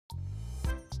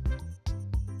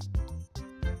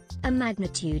A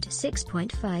magnitude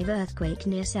 6.5 earthquake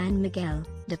near San Miguel,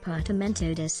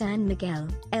 Departamento de San Miguel,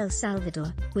 El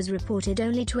Salvador, was reported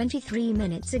only 23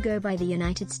 minutes ago by the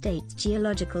United States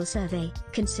Geological Survey,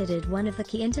 considered one of the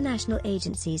key international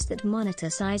agencies that monitor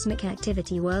seismic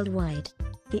activity worldwide.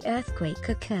 The earthquake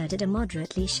occurred at a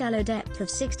moderately shallow depth of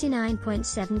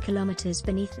 69.7 kilometers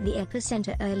beneath the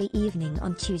epicenter early evening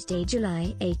on Tuesday,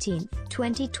 July 18,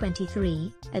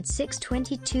 2023, at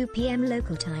 6:22 p.m.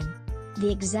 local time. The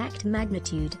exact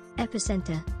magnitude,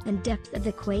 epicenter, and depth of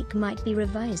the quake might be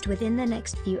revised within the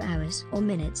next few hours or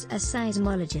minutes as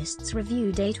seismologists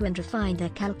review data and refine their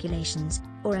calculations,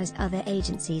 or as other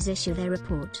agencies issue their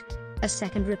report. A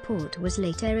second report was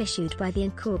later issued by the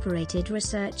Incorporated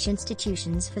Research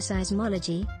Institutions for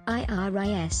Seismology,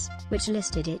 IRIS, which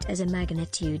listed it as a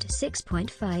magnitude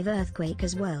 6.5 earthquake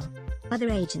as well. Other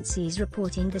agencies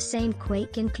reporting the same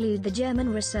quake include the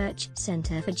German Research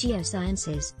Center for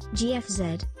Geosciences,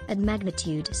 GFZ, at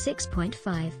magnitude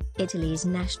 6.5, Italy's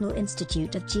National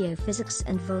Institute of Geophysics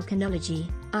and Volcanology,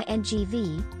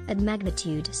 INGV, at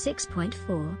magnitude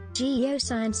 6.4,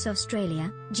 Geoscience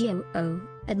Australia, GeoAu,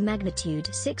 at magnitude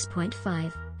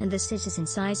 6.5, and the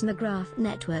citizen-seismograph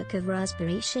network of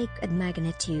RaspberryShake at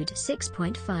magnitude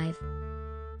 6.5.